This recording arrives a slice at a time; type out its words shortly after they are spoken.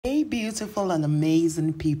beautiful and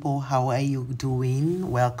amazing people, how are you doing?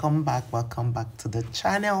 Welcome back to the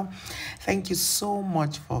channel. Thank you so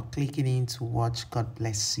much for clicking in to watch. God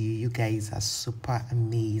bless you. You guys are super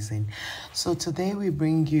amazing. So today we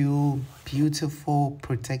bring you beautiful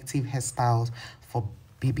protective hairstyles for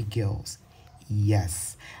baby girls.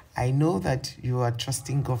 Yes, I know that you are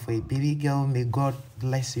trusting God for a baby girl. May God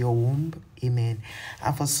bless your womb. Amen.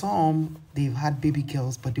 And for some, they've had baby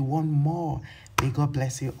girls, but they want more. May God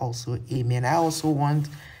bless you also. Amen. I also want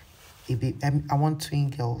I want twin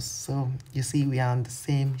girls. So you see, we are on the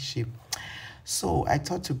same ship. So I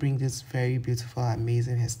thought to bring this very beautiful,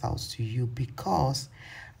 amazing hairstyles to you because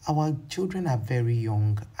our children are very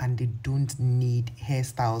young and they don't need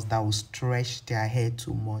hairstyles that will stretch their hair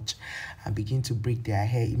too much and begin to break their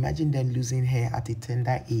hair. Imagine them losing hair at a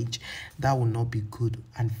tender age. That will not be good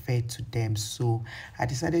and fair to them. So I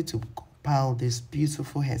decided to compile this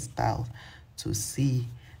beautiful hairstyle to see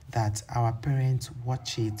that our parents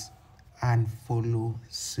watch it and follow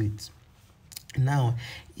suit. Now,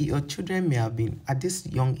 your children may have been at this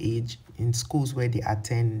young age in schools where they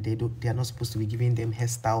attend, they are not supposed to be giving them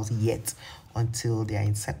hairstyles yet until they are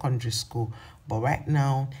in secondary school. But right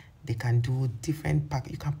now, they can do different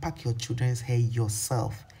pack. You can pack your children's hair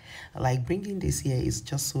yourself. Like bringing this here is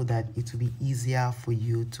just so that it will be easier for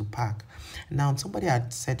you to pack. Now, somebody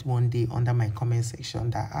had said one day under my comment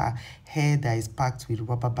section that hair that is packed with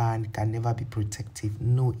rubber band can never be protective.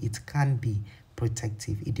 No, it can be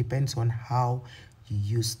protective. It depends on how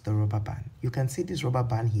you use the rubber band. You can see this rubber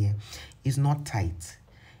band here is not tight.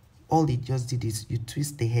 All it just did is you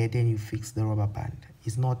twist the hair, then you fix the rubber band.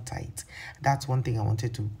 It's not tight. That's one thing I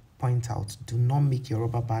wanted to point out. Do not make your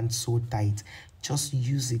rubber band so tight. Just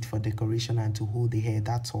use it for decoration and to hold the hair.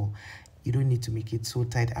 That's all. You don't need to make it so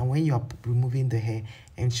tight. And when you're removing the hair,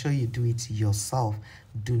 ensure you do it yourself.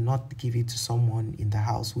 Do not give it to someone in the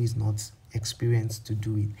house who is not experienced to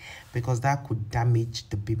do it, because that could damage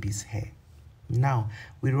the baby's hair. Now,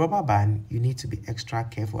 with rubber band, you need to be extra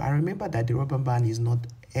careful. And remember that the rubber band is not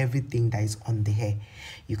everything that is on the hair.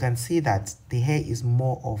 You can see that the hair is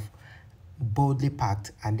more of boldly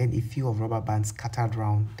packed and then a few of rubber bands scattered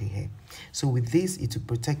around the hair. So with this, it will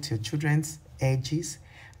protect your children's edges,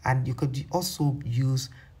 and you could also use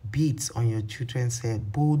beads on your children's hair,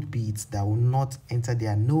 bold beads that will not enter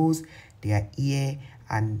their nose, their ear,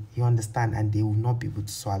 and you understand, and they will not be able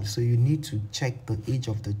to swallow. So you need to check the age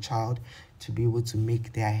of the child to be able to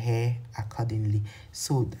make their hair accordingly.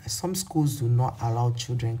 So some schools do not allow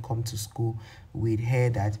children come to school with hair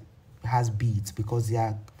that has beads because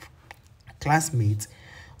their classmates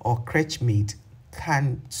or crèche mate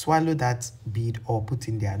can swallow that bead or put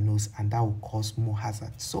in their nose, and that will cause more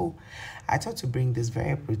hazard. So I thought to bring this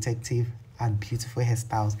very protective and beautiful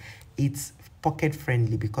hairstyles. It's pocket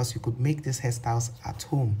friendly because you could make these hairstyles at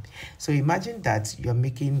home. So imagine that you're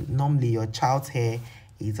making, normally your child's hair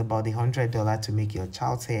is about $100 to make your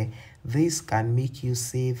child's hair. This can make you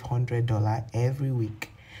save $100 every week.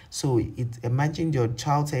 So imagine your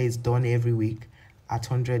child's hair is done every week at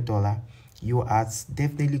 $100. You are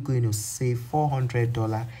definitely going to save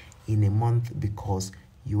 $400 in a month because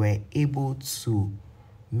you were able to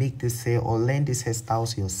make this hair or learn these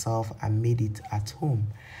hairstyles yourself and made it at home.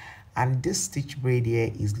 And this stitch braid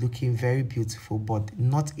here is looking very beautiful, but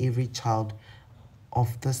not every child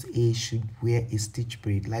of this age should wear a stitch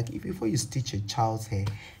braid. Like if before you stitch a child's hair,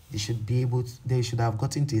 they should have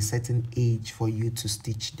gotten to a certain age for you to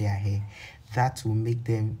stitch their hair. That will make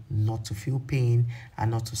them not to feel pain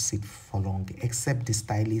and not to sit for long, except the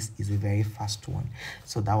stylist is a very fast one.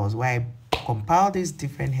 So that was why I compiled these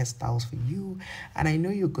different hairstyles for you, and I know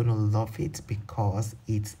you're gonna love it because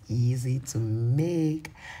it's easy to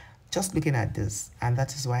make. Just looking at this, and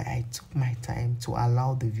that is why I took my time to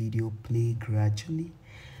allow the video play gradually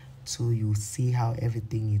so you see how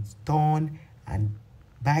everything is done. And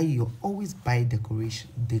always buy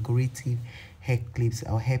decorative hair clips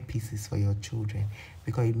or hair pieces for your children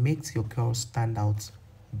because it makes your girls stand out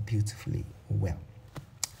beautifully well.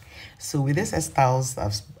 So with these hairstyles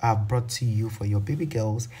I've brought to you for your baby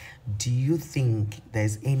girls, do you think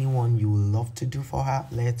there's anyone you would love to do for her?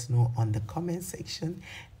 Let us know on the comment section,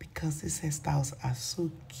 because these hairstyles are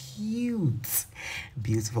so cute,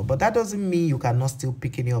 beautiful. But that doesn't mean you cannot still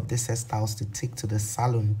pick any of these hairstyles to take to the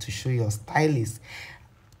salon to show your stylist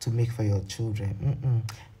to make for your children.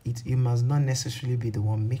 You must not necessarily be the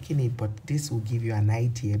one making it, but this will give you an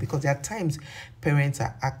idea, because there are times parents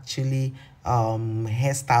are actually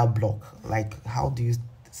hairstyle block. Like how do you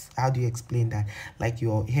explain that? Like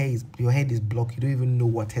your head is blocked, you don't even know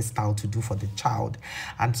what hairstyle to do for the child,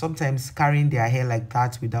 and sometimes carrying their hair like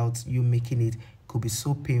that without you making it could be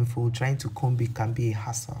so painful. Trying to comb it can be a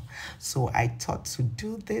hassle. So I thought to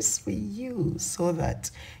do this for you so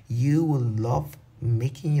that you will love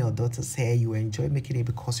making your daughter's hair. You enjoy making it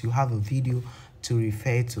because you have a video to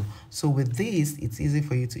refer to. So with this, it's easy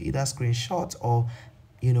for you to either screenshot or,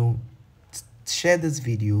 you know, share this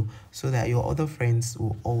video so that your other friends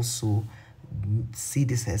will also see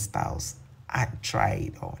these hairstyles and try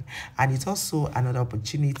it on. And it's also another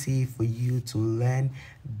opportunity for you to learn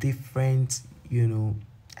different, you know,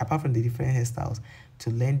 apart from the different hairstyles, to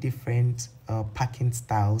learn different packing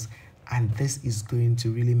styles. And this is going to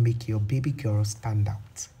really make your baby girl stand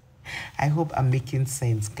out. I hope I'm making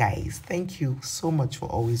sense, guys. Thank you so much for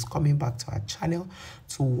always coming back to our channel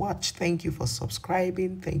to watch. Thank you for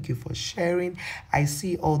subscribing. Thank you for sharing. I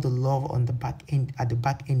see all the love on the back end. At the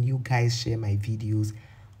back end, you guys share my videos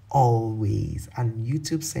always, and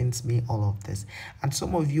YouTube sends me all of this. And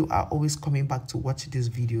some of you are always coming back to watch these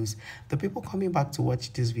videos. The people coming back to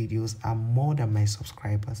watch these videos are more than my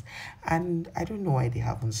subscribers, and I don't know why they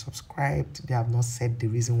haven't subscribed. They have not said the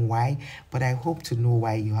reason why, but I hope to know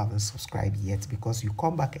why you haven't subscribed yet, because you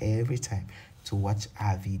come back every time to watch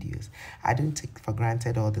our videos. I don't take for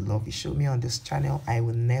granted all the love you show me on this channel. I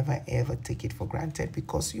will never ever take it for granted,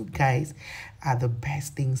 because you guys are the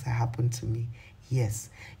best things that happen to me. Yes,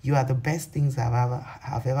 you are the best things that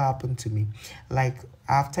have ever happened to me. Like,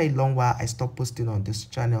 after a long while, I stopped posting on this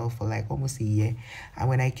channel for like almost a year. And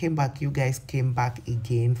when I came back, you guys came back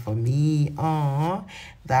again for me.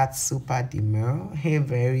 That's super demure. Hey,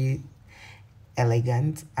 very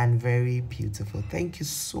elegant and very beautiful. Thank you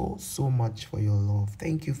so much for your love.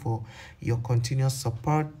 Thank you for your continuous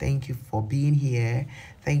support. Thank you for being here.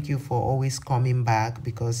 Thank you for always coming back,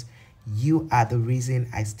 because you are the reason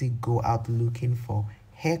I still go out looking for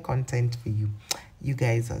hair content for you. You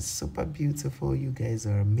guys are super beautiful. You guys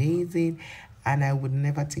are amazing, and I would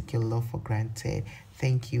never take your love for granted.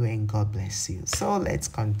 Thank you, and God bless you. So let's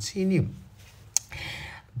continue.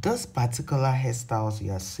 Those particular hairstyles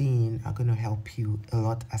you are seeing are going to help you a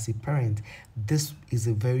lot as a parent. This is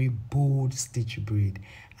a very bold stitch braid,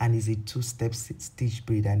 and is a two-step stitch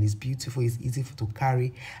braid, and it's beautiful. It's easy to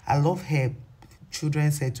carry. I love hair,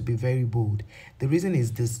 children's hair, to be very bold. The reason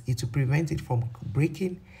is this: it will prevent it from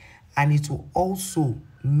breaking, and it will also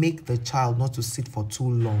make the child not to sit for too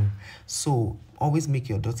long. So always make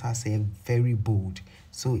your daughter's hair very bold,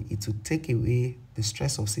 so it will take away the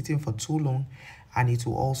stress of sitting for too long, and it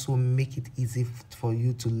will also make it easy for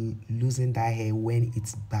you to loosen that hair when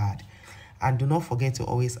it's bad. And do not forget to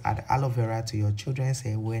always add aloe vera to your children's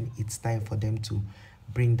hair when it's time for them to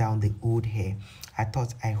bring down the old hair. I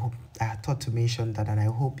thought to mention that, and I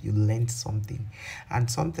hope you learned something.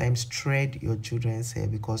 And sometimes thread your children's hair,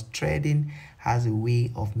 because threading has a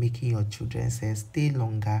way of making your children's hair stay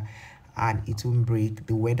longer, and it won't break.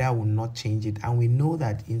 The weather will not change it, and we know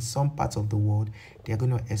that in some parts of the world they're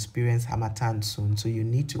going to experience harmattan soon. So you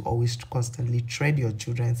need to always constantly thread your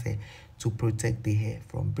children's hair to protect the hair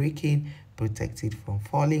from breaking, protect it from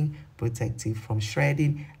falling, protect it from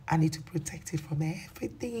shredding, and it will protect it from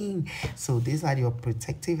everything. So these are your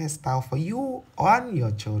protective hairstyle for you and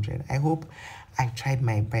your children. I hope I tried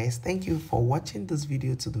my best. Thank you for watching this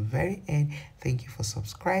video to the very end. Thank you for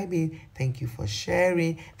subscribing. Thank you for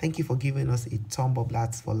sharing. Thank you for giving us a thumb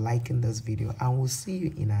up, for liking this video, and we'll see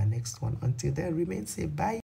you in our next one. Until then, remain safe. Bye.